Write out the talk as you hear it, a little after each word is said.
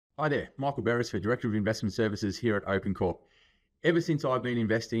Hi there, Michael Beresford, Director of Investment Services here at OpenCorp. Ever since I've been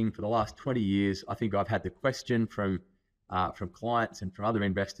investing for the last 20 years, I think I've had the question from clients and from other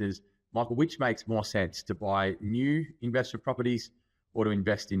investors, Michael, which makes more sense, to buy new investment properties or to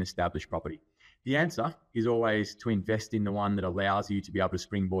invest in established property? The answer is always to invest in the one that allows you to be able to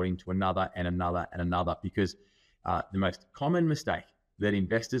springboard into another and another and another, because the most common mistake that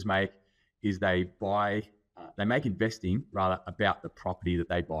investors make is they make investing rather about the property that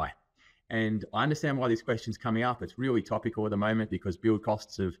they buy. And I understand why this question's coming up. It's really topical at the moment because build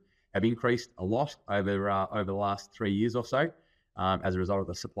costs have increased a lot over the last 3 years or so as a result of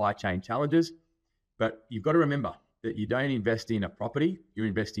the supply chain challenges. But you've got to remember that you don't invest in a property, you're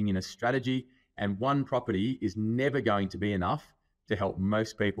investing in a strategy, and one property is never going to be enough to help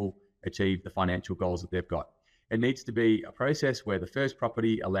most people achieve the financial goals that they've got. It needs to be a process where the first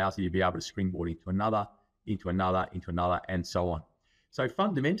property allows you to be able to springboard into another, into another, into another, and so on. So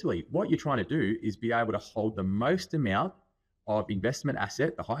fundamentally, what you're trying to do is be able to hold the most amount of investment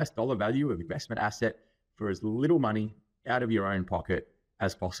asset, the highest dollar value of investment asset, for as little money out of your own pocket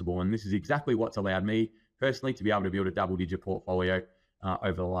as possible. And this is exactly what's allowed me personally to be able to build a double-digit portfolio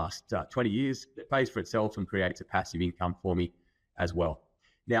over the last 20 years that pays for itself and creates a passive income for me as well.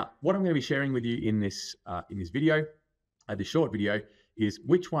 Now, what I'm going to be sharing with you in this video, this short video, is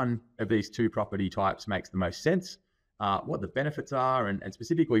which one of these two property types makes the most sense, what the benefits are, and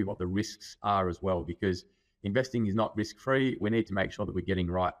specifically what the risks are as well, because investing is not risk-free. We need to make sure that we're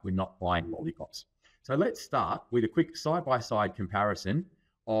getting right. We're not buying lollipops. So let's start with a quick side-by-side comparison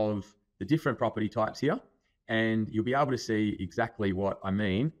of the different property types here, and you'll be able to see exactly what I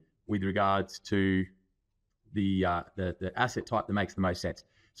mean with regards to the asset type that makes the most sense.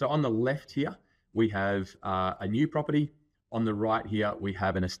 So on the left here, we have a new property. On the right here, we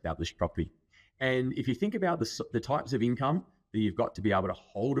have an established property. And if you think about the types of income that you've got to be able to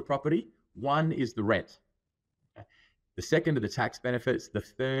hold a property, one is the rent. The second are the tax benefits. The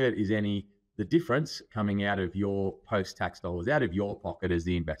third is the difference coming out of your post-tax dollars, out of your pocket as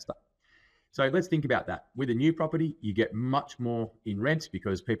the investor. So let's think about that. With a new property, you get much more in rent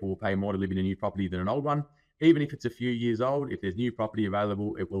because people will pay more to live in a new property than an old one. Even if it's a few years old, if there's new property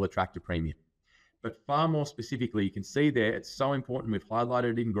available, it will attract a premium. But far more specifically, you can see there, it's so important, we've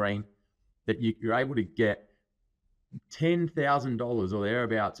highlighted it in green, that you're able to get $10,000 or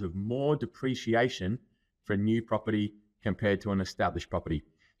thereabouts of more depreciation for a new property compared to an established property.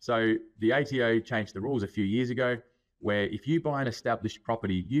 So the ATO changed the rules a few years ago, where if you buy an established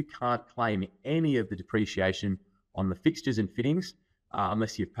property, you can't claim any of the depreciation on the fixtures and fittings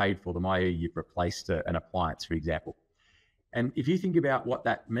unless you've paid for them, i.e. you've replaced an appliance, for example. And if you think about what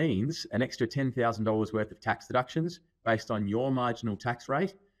that means, an extra $10,000 worth of tax deductions based on your marginal tax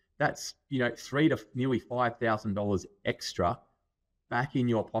rate, that's $3,000 to nearly $5,000 extra back in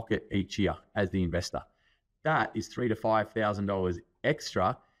your pocket each year as the investor. That is $3,000 to $5,000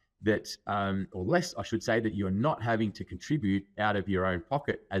 extra that, or less, I should say, that you're not having to contribute out of your own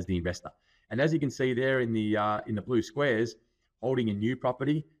pocket as the investor. And as you can see there in the blue squares, holding a new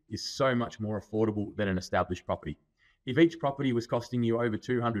property is so much more affordable than an established property. If each property was costing you over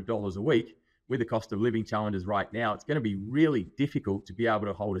 $200 a week, with the cost of living challenges right now, it's going to be really difficult to be able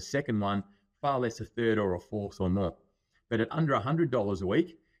to hold a second one, far less a third or a fourth or more. But at under $100 a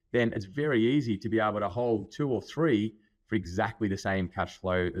week, then it's very easy to be able to hold two or three for exactly the same cash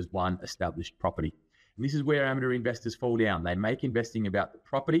flow as one established property. And this is where amateur investors fall down. They make investing about the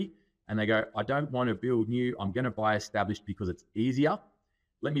property and they go, I don't want to build new, I'm going to buy established because it's easier.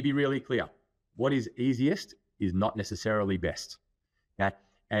 Let me be really clear. What is easiest is not necessarily best. Okay?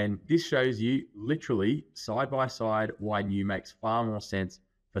 And this shows you literally side by side why new makes far more sense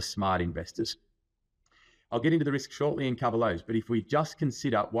for smart investors. I'll get into the risks shortly and cover those, but if we just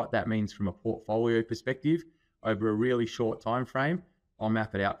consider what that means from a portfolio perspective over a really short time frame, I'll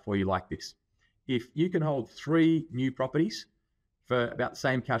map it out for you like this. If you can hold 3 new properties for about the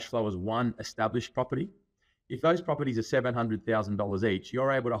same cash flow as one established property, if those properties are $700,000 each,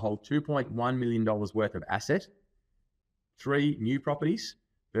 you're able to hold $2.1 million worth of asset, 3 new properties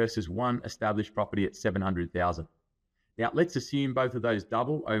versus one established property at $700,000. Now, let's assume both of those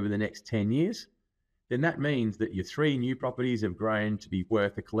double over the next 10 years. Then that means that your 3 new properties have grown to be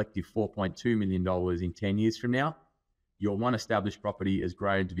worth a collective $4.2 million in 10 years from now. Your one established property has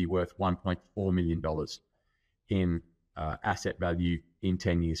grown to be worth $1.4 million in asset value in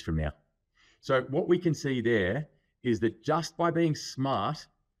 10 years from now. So what we can see there is that just by being smart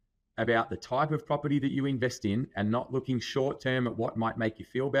about the type of property that you invest in and not looking short term at what might make you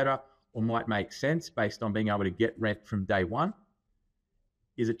feel better or might make sense based on being able to get rent from day one,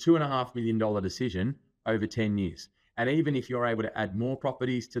 is a $2.5 million decision over 10 years. And even if you're able to add more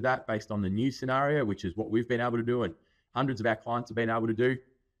properties to that based on the new scenario, which is what we've been able to do and hundreds of our clients have been able to do,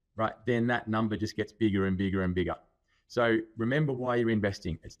 right, then that number just gets bigger and bigger and bigger. So remember why you're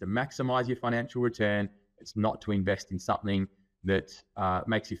investing. It's to maximize your financial return. It's not to invest in something that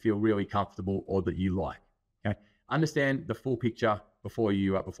makes you feel really comfortable or that you like. Okay, understand the full picture before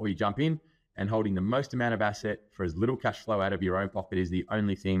you jump in, and holding the most amount of asset for as little cash flow out of your own pocket is the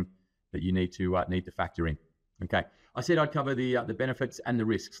only thing that you need to factor in. Okay, I said I'd cover the benefits and the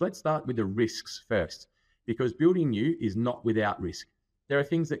risks. Let's start with the risks first, because building new is not without risk. There are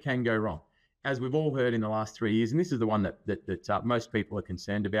things that can go wrong. As we've all heard in the last 3 years, and this is the one that most people are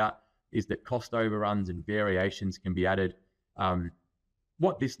concerned about, is that cost overruns and variations can be added.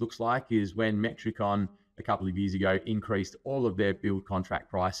 What this looks like is when Metricon a couple of years ago increased all of their build contract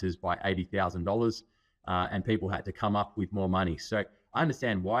prices by $80,000, and people had to come up with more money. So I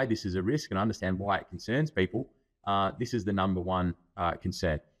understand why this is a risk and I understand why it concerns people. This is the number one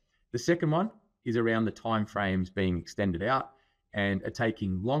concern. The second one is around the timeframes being extended out and are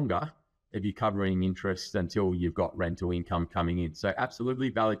taking longer if you're covering interest until you've got rental income coming in. So absolutely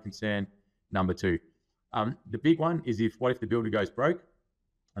valid concern, number two. The big one is what if the builder goes broke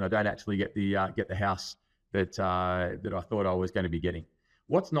and I don't actually get the house that I thought I was going to be getting.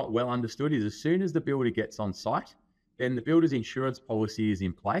 What's not well understood is as soon as the builder gets on site, then the builder's insurance policy is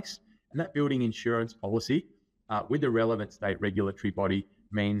in place, and that building insurance policy with the relevant state regulatory body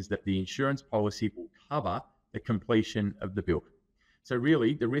means that the insurance policy will cover the completion of the build. So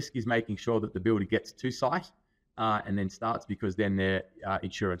really, the risk is making sure that the builder gets to site and then starts, because then their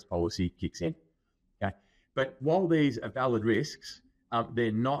insurance policy kicks in. Okay, but while these are valid risks,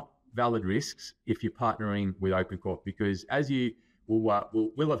 they're not valid risks if you're partnering with OpenCorp, because as you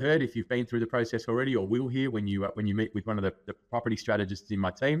will have heard if you've been through the process already, or will hear when you meet with one of the property strategists in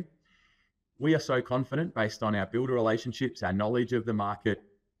my team, we are so confident based on our builder relationships, our knowledge of the market,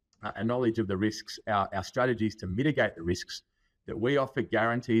 our knowledge of the risks, our strategies to mitigate the risks, that we offer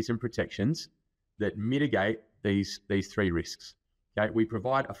guarantees and protections that mitigate these three risks. Okay, we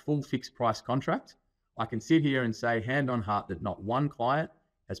provide a full fixed price contract. I can sit here and say hand on heart that not one client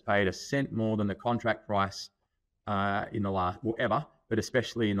has paid a cent more than the contract price in the last, well, ever, but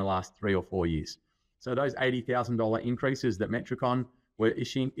especially in the last 3 or 4 years. So those $80,000 increases that Metricon were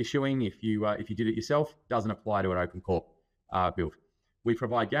issuing if you did it yourself doesn't apply to an OpenCorp build. We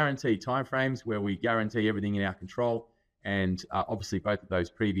provide guaranteed timeframes where we guarantee everything in our control, and obviously both of those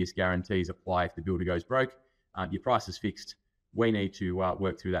previous guarantees apply if the builder goes broke. Your price is fixed. We need to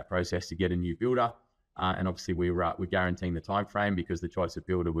work through that process to get a new builder, and obviously we're guaranteeing the time frame because the choice of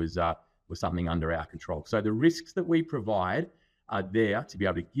builder was something under our control. So the risks that we provide are there to be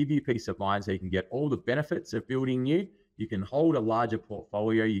able to give you peace of mind, so you can get all the benefits of building new. You can hold a larger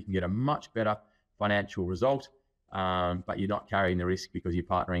portfolio. You can get a much better financial result, but you're not carrying the risk because you're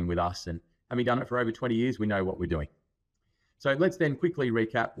partnering with us. And having done it for over 20 years, we know what we're doing. So let's then quickly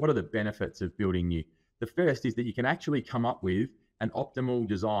recap. What are the benefits of building new? The first is that you can actually come up with an optimal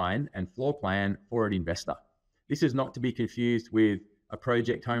design and floor plan for an investor. This is not to be confused with a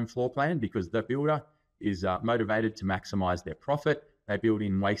project home floor plan, because the builder is motivated to maximize their profit. They build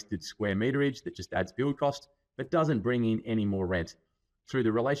in wasted square meterage that just adds build cost, but doesn't bring in any more rent. Through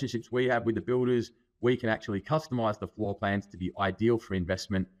the relationships we have with the builders, we can actually customize the floor plans to be ideal for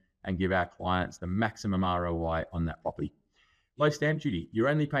investment and give our clients the maximum ROI on that property. Low stamp duty. You're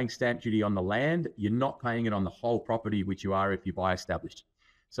only paying stamp duty on the land. You're not paying it on the whole property, which you are if you buy established.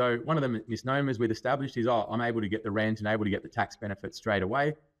 So one of the misnomers with established is, oh, I'm able to get the rent and able to get the tax benefits straight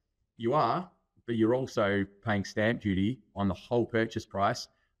away. You are, but you're also paying stamp duty on the whole purchase price,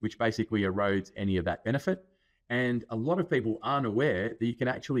 which basically erodes any of that benefit. And a lot of people aren't aware that you can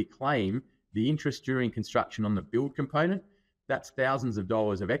actually claim the interest during construction on the build component. That's thousands of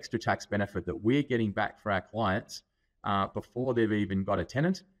dollars of extra tax benefit that we're getting back for our clients before they've even got a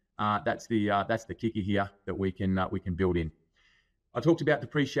tenant. That's the kicker here that we can build in. I talked about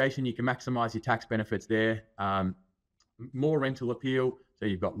depreciation. You can maximize your tax benefits there. More rental appeal, so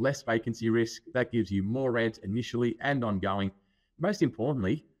you've got less vacancy risk. That gives you more rent initially and ongoing. Most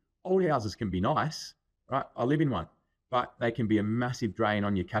importantly, old houses can be nice, right? I live in one, but they can be a massive drain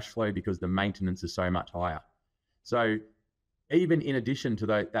on your cash flow because the maintenance is so much higher. So even in addition to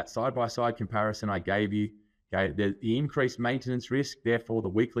that side-by-side comparison I gave you, okay, the increased maintenance risk, therefore the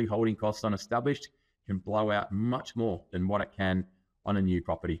weekly holding costs on established, can blow out much more than what it can on a new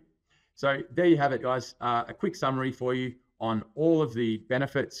property. So there you have it, guys. A quick summary for you on all of the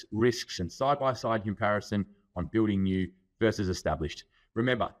benefits, risks, and side-by-side comparison on building new versus established.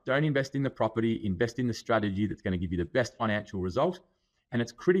 Remember, don't invest in the property, invest in the strategy that's going to give you the best financial result. And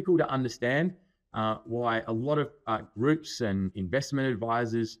it's critical to understand why a lot of groups and investment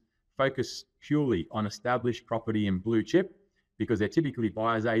advisors focus purely on established property and blue chip, because they're typically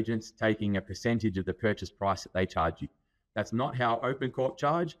buyer's agents taking a percentage of the purchase price that they charge you. That's not how OpenCorp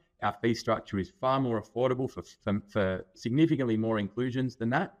charge. Our fee structure is far more affordable for significantly more inclusions than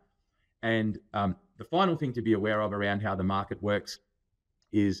that. And the final thing to be aware of around how the market works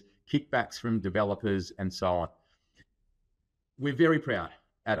is kickbacks from developers and so on. We're very proud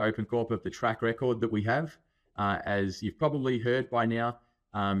at OpenCorp of the track record that we have. As you've probably heard by now,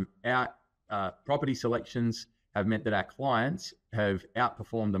 our property selections have meant that our clients have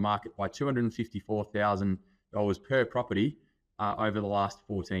outperformed the market by $254,000 per property over the last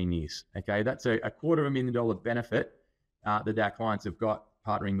 14 years. Okay, that's a $250,000 benefit that our clients have got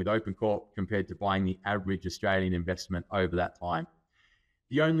partnering with OpenCorp compared to buying the average Australian investment over that time.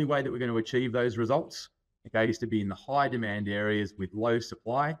 The only way that we're going to achieve those results, okay, is to be in the high demand areas with low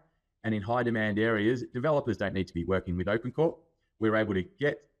supply. And in high demand areas, developers don't need to be working with OpenCorp. We're able to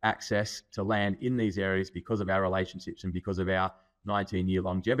get access to land in these areas because of our relationships and because of our 19-year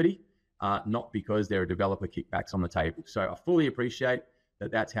longevity, not because there are developer kickbacks on the table. So I fully appreciate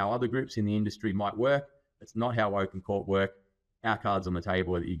that that's how other groups in the industry might work. It's not how OpenCorp work. Our cards on the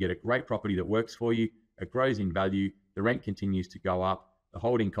table are that you get a great property that works for you, it grows in value, the rent continues to go up, the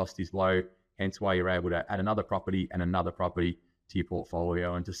holding cost is low, hence why you're able to add another property and another property to your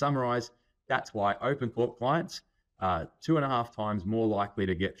portfolio. And to summarize, that's why OpenCorp clients are 2.5 times more likely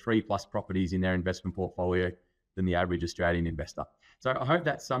to get 3+ properties in their investment portfolio than the average Australian investor. So I hope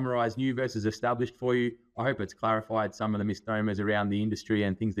that summarized new versus established for you. I hope it's clarified some of the misnomers around the industry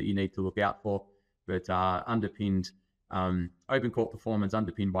and things that you need to look out for, but underpinned OpenCorp performance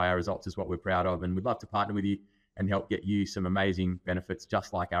underpinned by our results is what we're proud of, and we'd love to partner with you and help get you some amazing benefits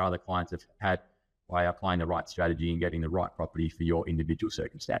just like our other clients have had by applying the right strategy and getting the right property for your individual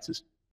circumstances.